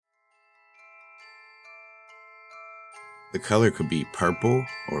The color could be purple,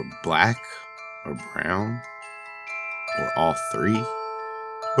 or black, or brown, or all three.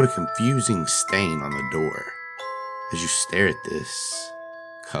 What a confusing stain on the door. As you stare at this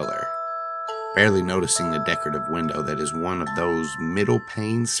color, barely noticing the decorative window that is one of those middle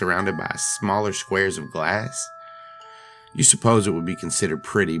panes surrounded by smaller squares of glass, you suppose it would be considered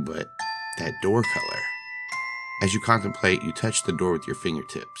pretty, but that door color. As you contemplate, you touch the door with your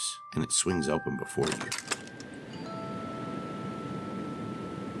fingertips, and it swings open before you.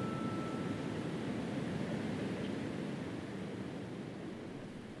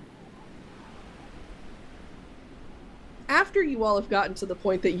 After you all have gotten to the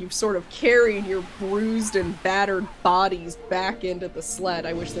point that you've sort of carried your bruised and battered bodies back into the sled,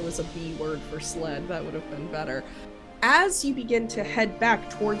 I wish there was a B word for sled, that would have been better. As you begin to head back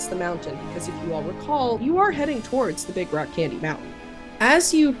towards the mountain, because if you all recall, you are heading towards the Big Rock Candy Mountain.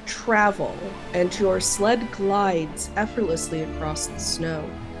 As you travel and your sled glides effortlessly across the snow,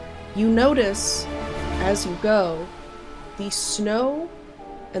 you notice, as you go, the snow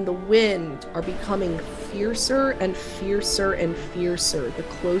and the wind are becoming fiercer and fiercer and fiercer the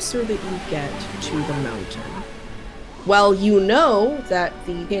closer that you get to the mountain. While you know that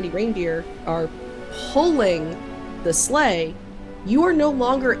the candy reindeer are pulling the sleigh, you are no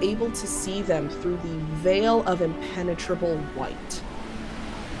longer able to see them through the veil of impenetrable white.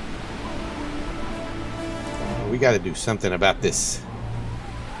 We gotta do something about this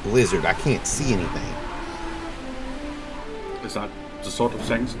blizzard. I can't see anything. Is that the sort of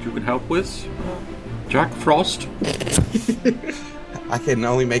things that you can help with? Jack Frost? I can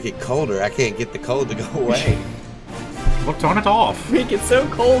only make it colder. I can't get the cold to go away. Well, turn it off. Make it so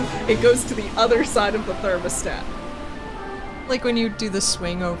cold, it goes to the other side of the thermostat. Like when you do the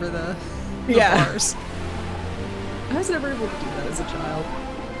swing over the bars. I was never able to do that as a child.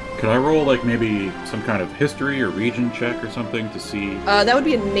 Could I roll, like, maybe some kind of history or region check or something to see... That would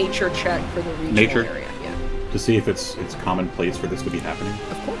be a nature check for the regional area, yeah. To see if it's commonplace for this to be happening?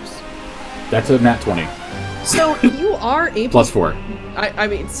 Of course. That's a nat 20. So you are able... Plus 4. I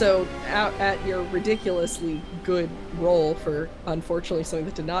mean, so out at your ridiculously good roll for, unfortunately, something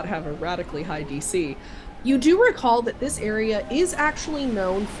that did not have a radically high DC, you do recall that this area is actually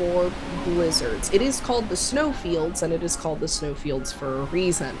known for blizzards. It is called the snowfields, and it is called the snowfields for a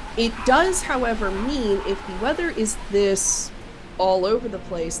reason. It does, however, mean if the weather is this all over the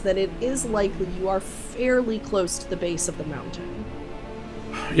place, then it is likely you are fairly close to the base of the mountain.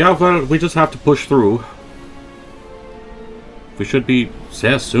 Yeah, well, we just have to push through. We should be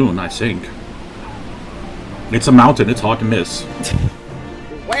there soon, I think. It's a mountain, it's hard to miss.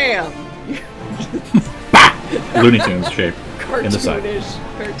 Wham! Looney Tunes shape in the side.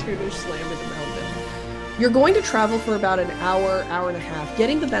 Cartoonish slam in the mountain. You're going to travel for about an hour, hour and a half,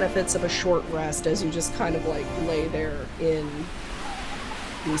 getting the benefits of a short rest as you just kind of like lay there in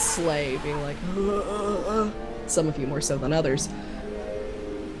the sleigh, being like, some of you more so than others.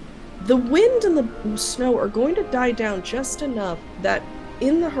 The wind and the snow are going to die down just enough that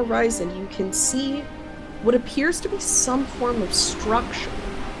in the horizon you can see what appears to be some form of structure.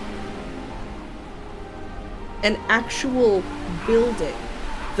 An actual building,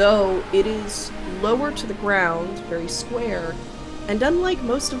 though it is lower to the ground, very square, and unlike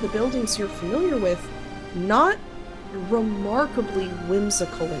most of the buildings you're familiar with, not remarkably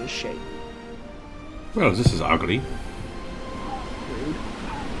whimsical in shape. Well, this is ugly. Rude.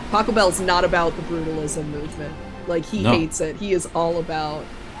 Paco Bell's not about the brutalism movement. Like, he hates it. He is all about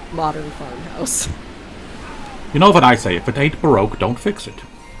modern farmhouse. You know what I say, if it ain't Baroque, don't fix it.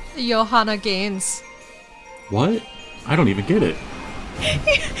 Johanna Gaines. What? I don't even get it.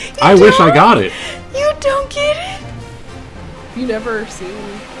 I wish I got it. You don't get it? You never seen...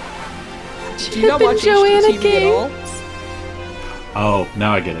 Do you not watch HGTV at all? Oh,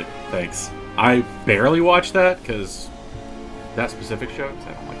 now I get it. Thanks. I barely watch that, because that specific show,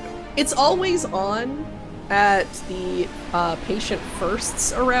 I don't like it. It's always on at the patient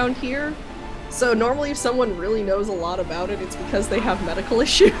firsts around here. So normally if someone really knows a lot about it, it's because they have medical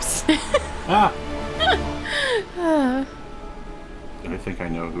issues. I think I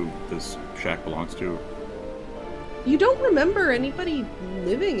know who this shack belongs to. You don't remember anybody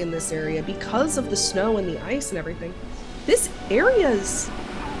living in this area because of the snow and the ice and everything. This area is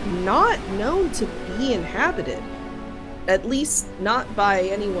not known to be inhabited. At least not by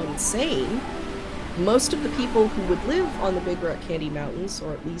anyone sane. Most of the people who would live on the Big Rock Candy Mountains,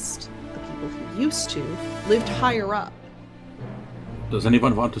 or at least the people who used to, lived higher up. Does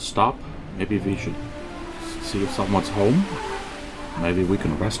anyone want to stop? Maybe we should see if someone's home. Maybe we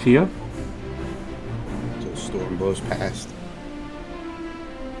can rest here. Until the storm blows past.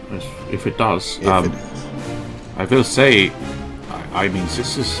 If it does. If it does. I will say, I mean,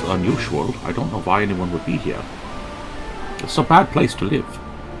 this is unusual. I don't know why anyone would be here. It's a bad place to live.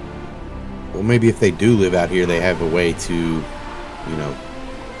 Well, maybe if they do live out here, they have a way to,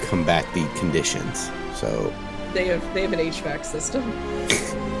 combat the conditions. So They have an HVAC system.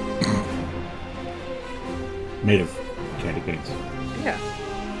 Made of candy canes, Yeah.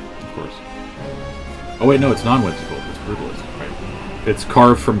 of course. Oh wait, no, it's non-whimsical. It's brutalist, right? It's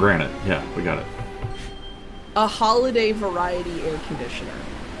carved from granite. Yeah, we got it. A holiday variety air conditioner.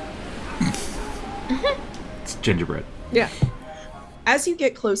 It's gingerbread. Yeah. As you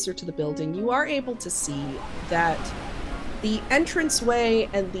get closer to the building, you are able to see that the entranceway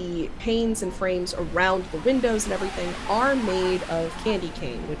and the panes and frames around the windows and everything are made of candy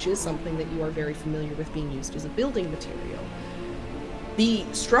cane, which is something that you are very familiar with being used as a building material. The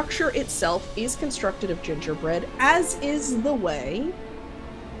structure itself is constructed of gingerbread, as is the way,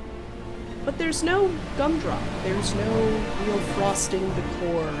 but there's no gumdrop, there's no real frosting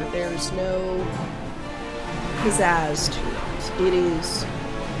decor, there's no pizzazz to it. It is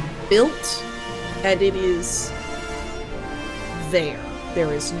built, and it is there.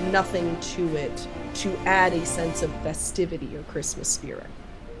 There is nothing to it to add a sense of festivity or Christmas spirit.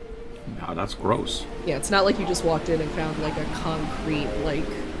 No, that's gross. Yeah, it's not like you just walked in and found like a concrete, like,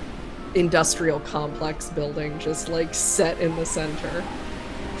 industrial complex building just like set in the center.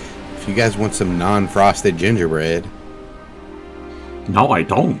 if you guys want some non-frosted gingerbread. No, I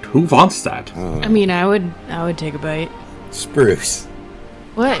don't. Who wants that? I mean, I would take a bite. Spruce.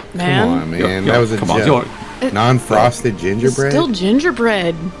 What, man? Come on, man. Yo, That was a come on, joke. you're, Non-frosted It's gingerbread? still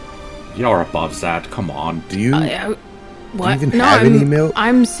gingerbread. you're above that. Come on. Do you? What? even have any milk?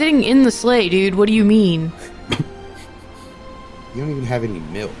 I'm sitting in the sleigh, dude. What do you mean? You don't even have any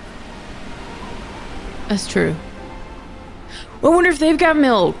milk. That's true. I wonder if they've got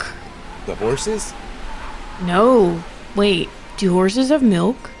milk. The horses? No. Wait. Do horses have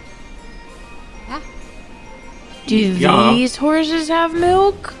milk? Yeah. Do Yeah. these horses have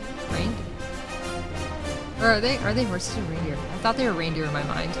milk? Reindeer. Or are they horses or reindeer? I thought they were reindeer in my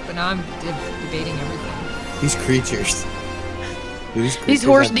mind, but now I'm debating everything. These creatures. Do these These creatures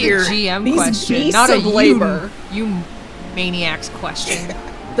horse have deer. milk? GM These question, beasts not a of labor. you maniacs question.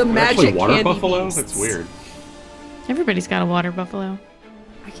 The They're magic actually water candy buffalo? beasts. That's weird. Everybody's got a water buffalo.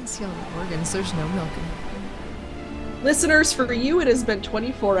 I can see all the organs. There's no milk in it. Listeners, for you it has been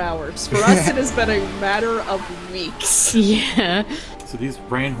 24 hours. For us it has been a matter of weeks. Yeah. So these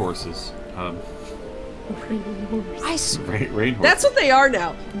rain horses. I swear. Rain horses. That's what they are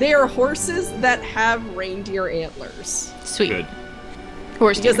now. They are horses that have reindeer antlers. Sweet. Good.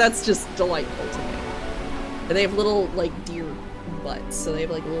 Horse deer. Because that's just delightful to me. And they have little, like, deer butts. So they have,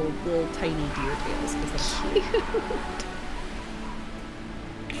 like, little tiny deer tails. 'Cause that's cute.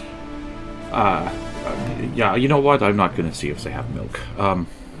 Yeah, you know what? I'm not gonna see if they have milk.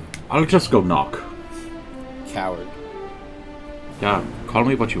 I'll just go knock. Coward. Yeah, call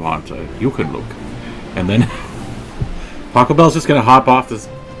me what you want. You can look. And then Taco Bell's just gonna hop off this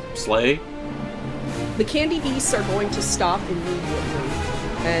sleigh. The candy beasts are going to stop immediately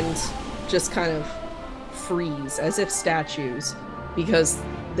and just kind of freeze as if statues, because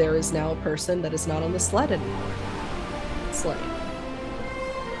there is now a person that is not on the sled anymore. Sleigh.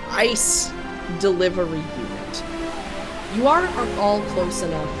 Ice delivery unit. You are all close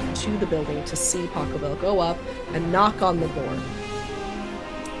enough to the building to see Taco Bell go up and knock on the door.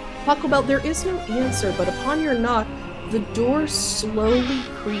 Taco Bell, there is no answer, but upon your knock, the door slowly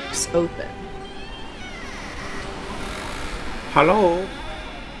creaks open. Hello.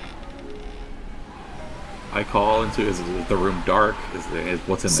 I call into. Is the room dark? Is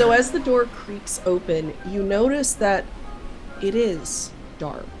what's in So there? as the door creaks open, you notice that it is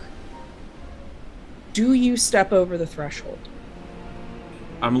dark. Do you step over the threshold?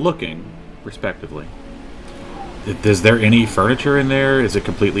 I'm looking, respectively. Is there any furniture in there? Is it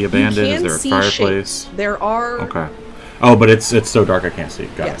completely abandoned? You Is can there a see fireplace? shapes. There are. Okay. Oh, but it's so dark I can't see.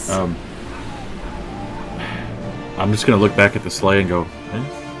 Got Yes. it. I'm just gonna look back at the sleigh and go. Eh?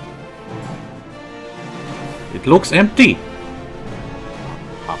 It looks empty.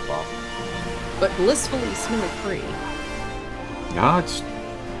 Pop off. But blissfully smoke-free. Yeah,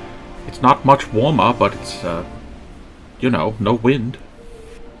 it's not much warmer, but it's no wind.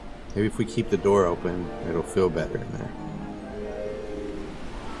 Maybe if we keep the door open, it'll feel better in there.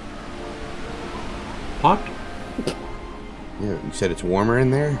 What? Yeah, you said it's warmer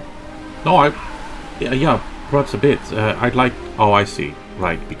in there? No, yeah, perhaps a bit. I'd like. Oh, I see.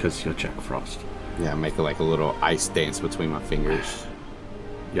 Right, because you're Jack Frost. Yeah, make like a little ice dance between my fingers.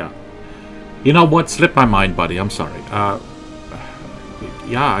 Yeah. You know what? Slipped my mind, buddy. I'm sorry.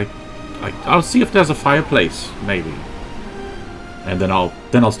 Yeah, I'll see if there's a fireplace, maybe. And then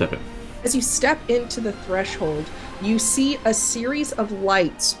I'll step in. As you step into the threshold, you see a series of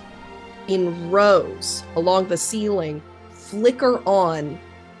lights in rows along the ceiling flicker on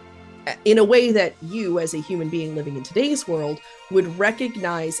in a way that you, as a human being living in today's world, would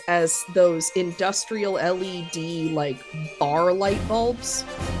recognize as those industrial LED, like, bar light bulbs.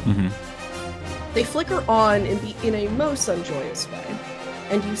 Mm-hmm. They flicker on in a most unjoyous way.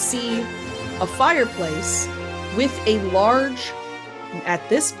 And you see a fireplace with a large, at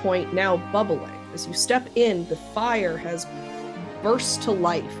this point, now bubbling. As you step in, the fire has burst to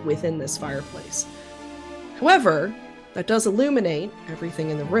life within this fireplace. However, that does illuminate everything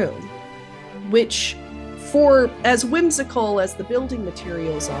in the room, which, for as whimsical as the building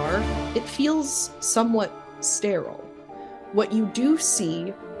materials are, it feels somewhat sterile. What you do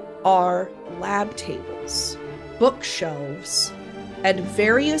see are lab tables, bookshelves, and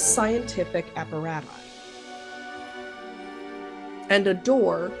various scientific apparatus, and a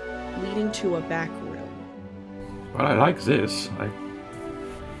door leading to a back room. Well, I like this. I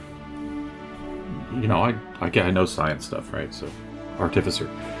know science stuff, right? So, artificer.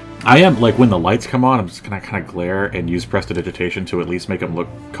 I am, like, when the lights come on, I'm just gonna kind of glare and use prestidigitation to at least make them look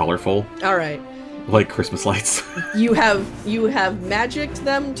colorful. All right. Like Christmas lights. You have magicked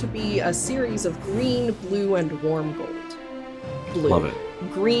them to be a series of green, blue, and warm gold. Blue. Love it.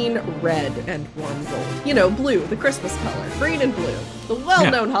 Green, red, and warm gold. You know, blue, the Christmas color. Green and blue. The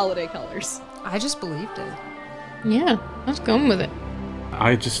well-known holiday colors. I just believed it. Yeah, let's go with it.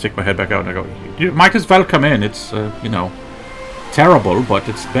 I just stick my head back out and I go, you might as well come in. It's, terrible, but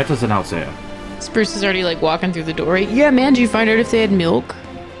it's better than out there. Spruce is already, like, walking through the doorway. Yeah, man, did you find out if they had milk?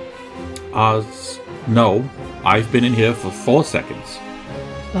 No. I've been in here for 4 seconds.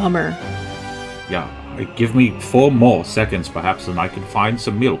 Bummer. Yeah. Give me 4 more seconds, perhaps, and I can find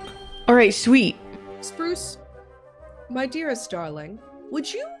some milk. All right, sweet. Spruce, my dearest darling,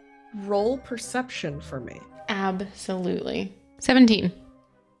 would you roll perception for me? Absolutely. 17.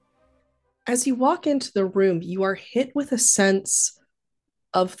 As you walk into the room, you are hit with a sense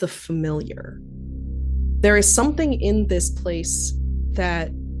of the familiar. There is something in this place that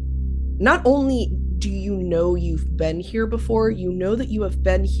not only do you know you've been here before, you know that you have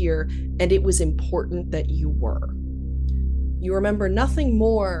been here and it was important that you were. You remember nothing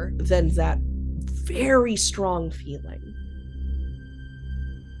more than that very strong feeling.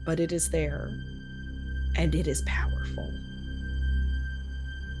 But it is there, and it is powerful.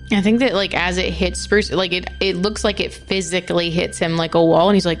 I think that, like, as it hits Spruce, like, it looks like it physically hits him like a wall,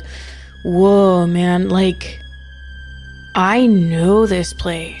 and he's like, whoa, man, like, I know this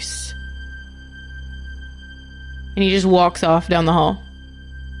place. And he just walks off down the hall.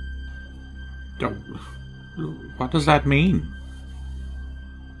 What does that mean?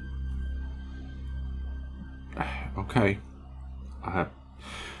 Okay.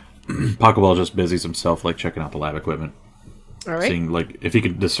 Pachelbel just busies himself, like, checking out the lab equipment. All right. Seeing, like, if he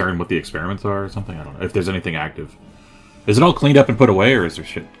can discern what the experiments are or something. I don't know. If there's anything active. Is it all cleaned up and put away, or is there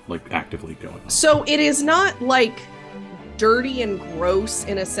shit, like, actively going on? So it is not, like, dirty and gross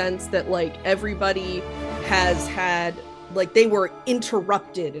in a sense that, like, everybody has had, like, they were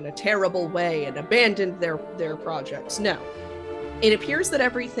interrupted in a terrible way and abandoned their projects. No. It appears that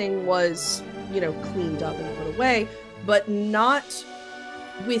everything was, cleaned up and put away, but not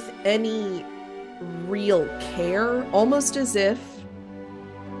with any real care, almost as if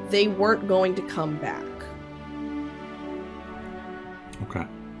they weren't going to come back. Okay.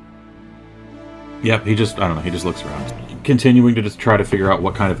 Yep, he just looks around. Continuing to just try to figure out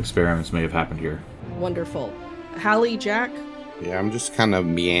what kind of experiments may have happened here. Wonderful. Hallie, Jack? Yeah, I'm just kind of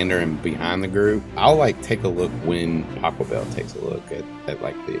meandering behind the group. I'll, like, take a look when Pachelbel takes a look at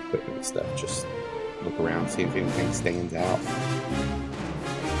like, the equipment and stuff. Just look around, see if anything stands out.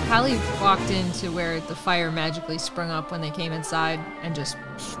 Hallie walked into where the fire magically sprung up when they came inside and just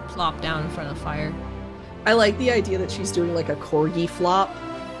plopped down in front of the fire. I like the idea that she's doing, like, a corgi flop.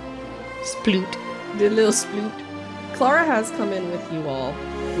 Sploot. The little sploot. Clara has come in with you all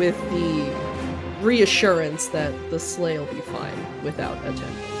with the reassurance that the sleigh will be fine without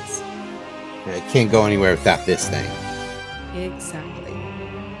attendants. It can't go anywhere without this thing. Exactly.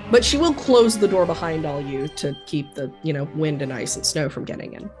 But she will close the door behind all you to keep the, wind and ice and snow from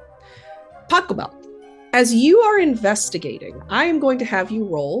getting in. Pachelbel, as you are investigating, I am going to have you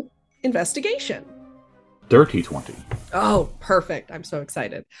roll investigation. Dirty 20. Oh, perfect. I'm so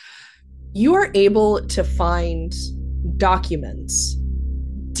excited. You are able to find documents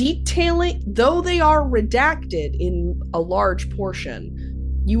detailing, though they are redacted in a large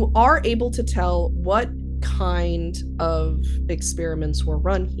portion, you are able to tell what kind of experiments were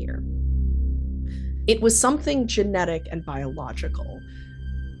run here. It was something genetic and biological.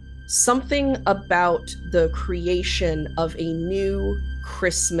 Something about the creation of a new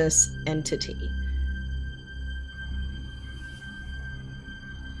Christmas entity.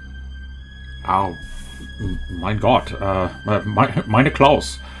 Oh, mein Gott. Meine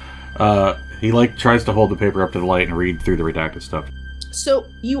Klaus. He, tries to hold the paper up to the light and read through the redacted stuff. So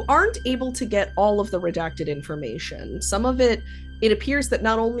you aren't able to get all of the redacted information. Some of it appears that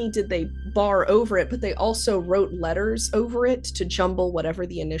not only did they bar over it, but they also wrote letters over it to jumble whatever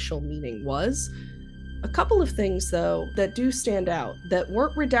the initial meaning was. A couple of things, though, that do stand out that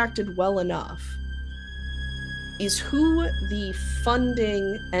weren't redacted well enough is who the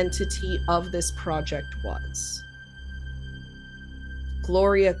funding entity of this project was.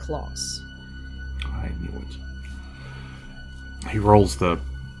 Gloria Claus. I knew it. He rolls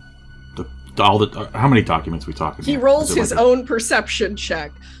how many documents we talking? He rolls his own perception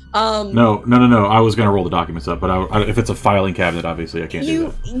check. No. I was going to roll the documents up, but if it's a filing cabinet, obviously I can't do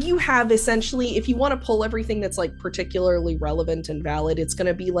that. You have essentially, if you want to pull everything that's particularly relevant and valid, it's going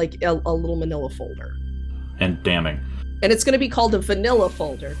to be like a little manila folder. And damning. And it's going to be called a vanilla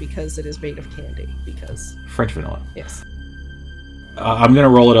folder because it is made of candy. Because French vanilla. Yes. I'm going to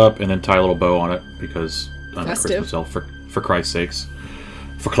roll it up and then tie a little bow on it because I'm a Festive. Christmas elf, for Christ's sakes.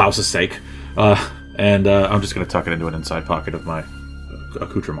 For Klaus's sake. And I'm just going to tuck it into an inside pocket of my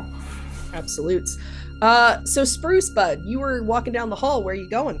accoutrement. Absolutes. So Spruce Bud, you were walking down the hall. Where are you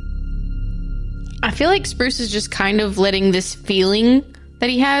going? I feel like Spruce is just kind of letting this feeling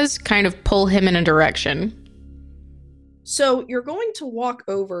that he has kind of pull him in a direction. So you're going to walk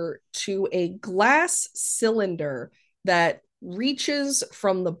over to a glass cylinder that reaches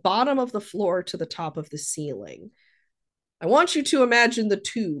from the bottom of the floor to the top of the ceiling. I want you to imagine the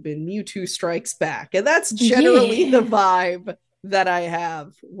tube in Mewtwo Strikes Back, and that's generally the vibe that I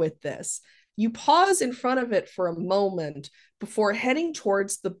have with this. You pause in front of it for a moment before heading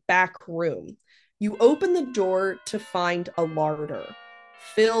towards the back room. You open the door to find a larder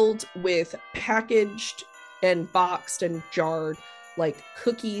filled with packaged and boxed and jarred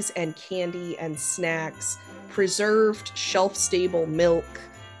cookies and candy and snacks, preserved shelf-stable milk,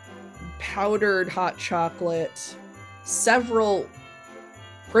 powdered hot chocolate, several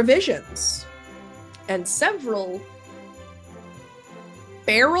provisions, and several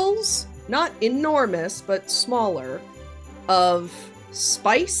barrels, not enormous, but smaller, of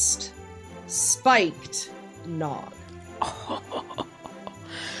spiked nog.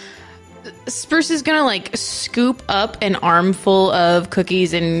 Spruce is gonna scoop up an armful of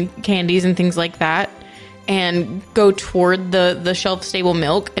cookies and candies and things like that and go toward the shelf-stable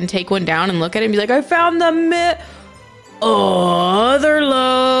milk and take one down and look at it and be like, I found the other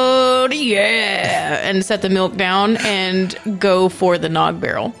load, yeah, and set the milk down and go for the nog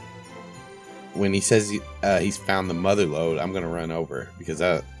barrel. When he says he's found the mother load, I'm gonna run over because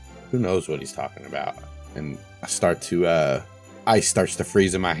who knows what he's talking about, and ice starts to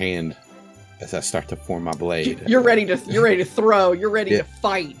freeze in my hand as I start to form my blade. You're ready to throw. You're ready to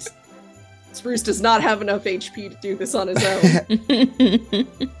fight. Spruce does not have enough HP to do this on his own.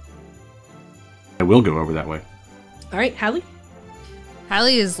 I will go over that way. All right, Hallie?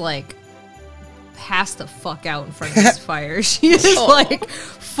 Hallie is passed the fuck out in front of this fire. She is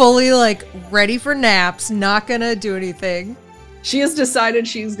fully ready for naps, not gonna do anything. She has decided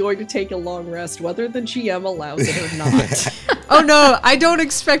she's going to take a long rest, whether the GM allows it or not. Oh no, I don't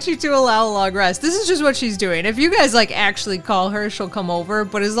expect you to allow a long rest. This is just what she's doing. If you guys actually call her, she'll come over.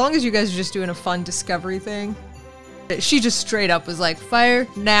 But as long as you guys are just doing a fun discovery thing, she just straight up was fire,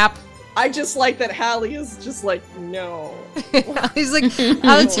 nap. I just like that Hallie is just no. He's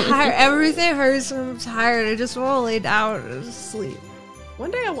I'm tired. Everything hurts. I'm tired. I just want to lay down and sleep. One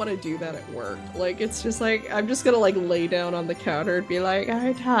day I want to do that at work. It's just I'm just gonna lay down on the counter and be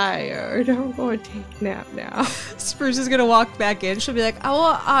I'm tired. I'm going to take a nap now. Spruce is gonna walk back in. She'll be I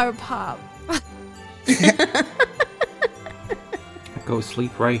want our pop. Go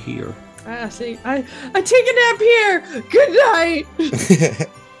sleep right here. See, I take a nap here. Good night.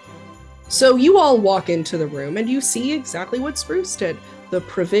 So you all walk into the room and you see exactly what Spruce did. The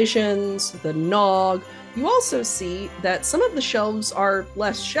provisions, the nog. You also see that some of the shelves are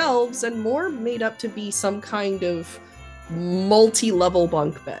less shelves and more made up to be some kind of multi-level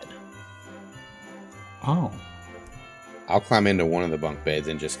bunk bed. Oh. I'll climb into one of the bunk beds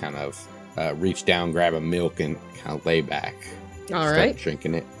and just kind of reach down, grab a milk, and kind of lay back. All Start right.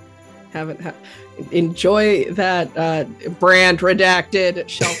 drinking it. Enjoy that brand redacted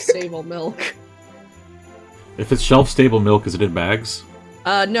shelf-stable milk. If it's shelf-stable milk, is it in bags?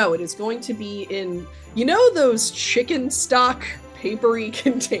 No, it is going to be in, those chicken stock papery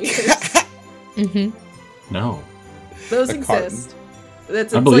containers? No. Those A carton. exist.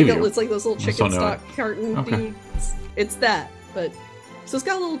 It's I like believe you. it's like those little I just don't chicken know stock carton Okay. dudes. It's that, but so it's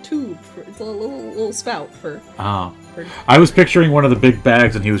got a little tube. It's a little spout for. Oh. I was picturing one of the big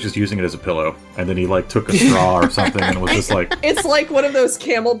bags and he was just using it as a pillow. And then he like took a straw or something and was just like, It's like one of those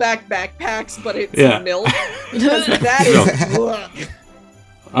Camelback backpacks, but it's Yeah. milk. Because that is.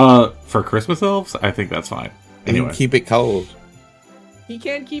 Ugh. for Christmas elves, I think that's fine. And Anyway. keep it cold. He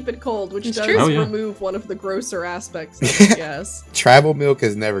can keep it cold, which It's does true. Oh, yeah. remove one of the grosser aspects, I guess. Travel milk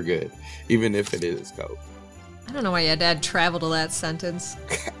is never good, even if it is cold. I don't know why your dad traveled to that sentence.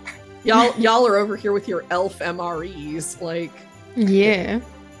 Y'all are over here with your elf MREs, like. Yeah.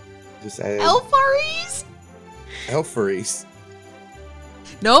 Just add Elfaries? elferes.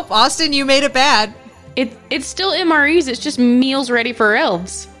 Nope, Austin, you made it bad. It's still MREs. It's just meals ready for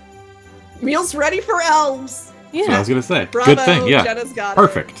elves. Meals ready for elves! That's what I was going to say. Bravo, Good thing, yeah. Jenna's got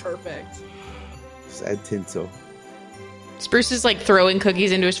Perfect. it. Perfect. Just add tinsel. Spruce is like throwing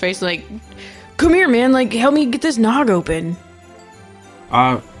cookies into his face, like, "Come here, man! Like, help me get this nog open."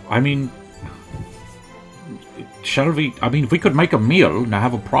 I mean, shall we? I mean, we could make a meal, now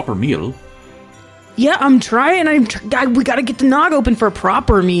have a proper meal. Yeah, I'm trying. We gotta get the nog open for a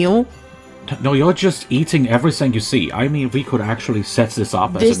proper meal. No, you're just eating everything you see. I mean, we could actually set this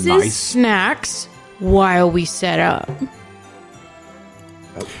up This as a is nice... snacks while we set up.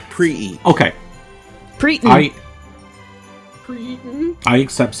 Pre-eat. Okay, Pre. I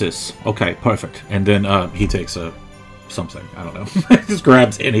accept this. Okay, perfect. And then he takes a something. I don't know. Just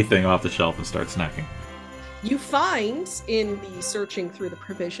grabs anything off the shelf and starts snacking. You find in the searching through the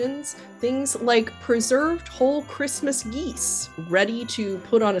provisions things like preserved whole Christmas geese ready to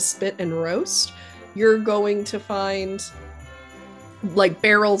put on a spit and roast. You're going to find like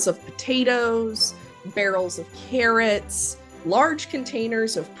barrels of potatoes, barrels of carrots, large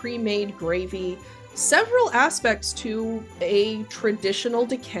containers of pre-made gravy, several aspects to a traditional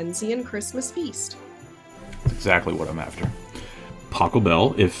Dickensian Christmas feast. That's exactly what I'm after. Paco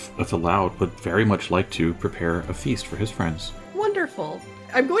Bell, if allowed, would very much like to prepare a feast for his friends. Wonderful.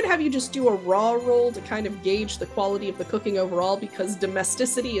 I'm going to have you just do a raw roll to kind of gauge the quality of the cooking overall because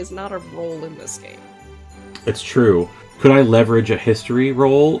domesticity is not a roll in this game. It's true. Could I leverage a history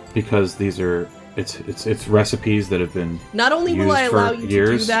roll because these are it's recipes that have been Not only will used I for allow you to do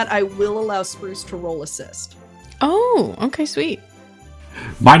years? that, I will allow Spruce to roll assist. Oh, okay, sweet.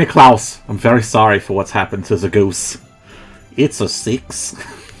 Meine Klaus, I'm very sorry for what's happened to the goose. It's a 6.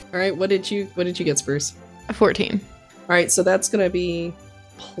 All right, what did you get, Spruce? A 14. All right, so that's going to be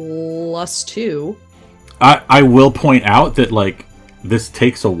 +2. I will point out that like this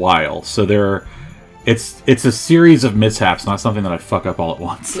takes a while, so it's a series of mishaps, not something that I fuck up all at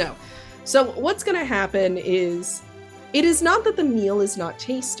once. No. So what's going to happen is it is not that the meal is not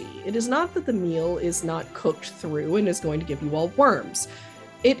tasty. It is not that the meal is not cooked through and is going to give you all worms.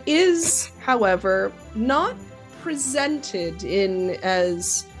 It is, however, not presented in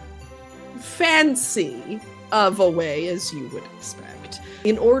as fancy of a way as you would expect.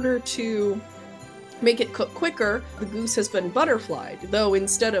 In order to make it cook quicker, the goose has been butterflied, though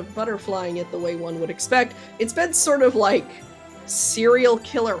instead of butterflying it the way one would expect, it's been sort of like serial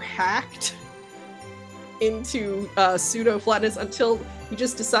killer hacked into pseudo flatness until he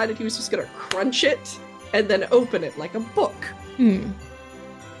just decided he was just gonna crunch it and then open it like a book.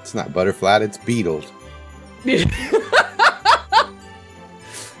 It's not butterflied, it's beetled.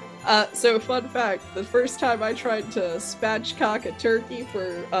 So fun fact, the first time I tried to spatchcock a turkey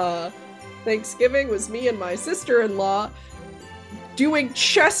for Thanksgiving was me and my sister-in-law doing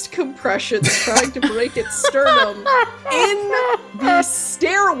chest compressions trying to break its sternum in the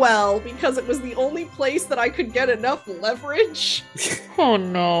stairwell because it was the only place that I could get enough leverage. Oh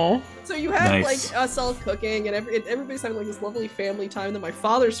no. So you had Nice. like us all cooking and everybody's having like this lovely family time. Then my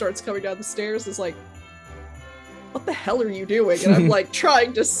father starts coming down the stairs and is like, what the hell are you doing? And I'm like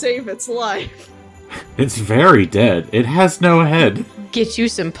trying to save its life. It's very dead. It has no head. Get you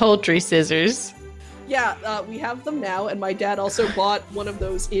some poultry scissors. Yeah, we have them now, and my dad also bought one of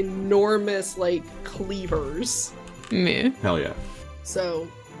those enormous like cleavers. Meh. Hell yeah. So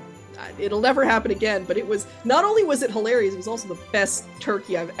it'll never happen again, but it was not only was it hilarious, it was also the best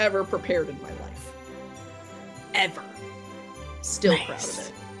turkey I've ever prepared in my life. Ever. Still proud of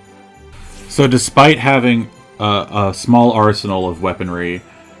it. So despite having a small arsenal of weaponry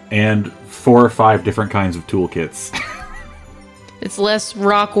and 4 or 5 different kinds of toolkits, It's less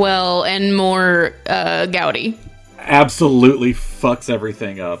Rockwell and more Gowdy. absolutely fucks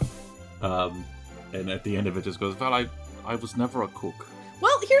everything up. And at the end of it just goes, well, I was never a cook.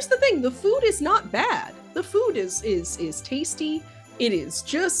 Well, here's the thing: the food is not bad. The food is tasty. It is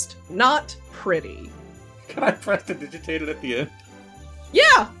just not pretty. Can I prestidigitate it at the end?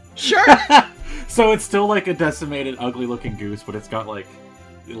 Yeah, sure. So it's still like a decimated, ugly-looking goose, but it's got like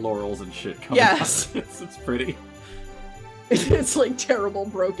laurels and shit coming Yes. out. It's pretty. It's like terrible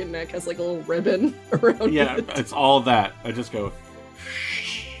broken neck, has like a little ribbon around Yeah, it. it's all that. I just go,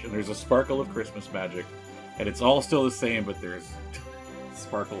 and there's a sparkle of Christmas magic, and it's all still the same, but there's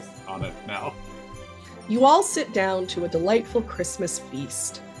sparkles on it now. You all sit down to a delightful Christmas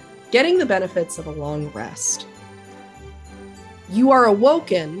feast, getting the benefits of a long rest. You are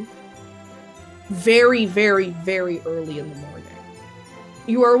awoken very, very, very early in the morning.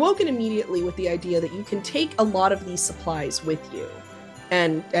 You are awoken immediately with the idea that you can take a lot of these supplies with you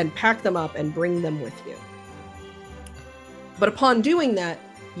and pack them up and bring them with you. But upon doing that,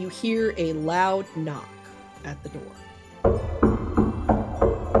 you hear a loud knock at the door.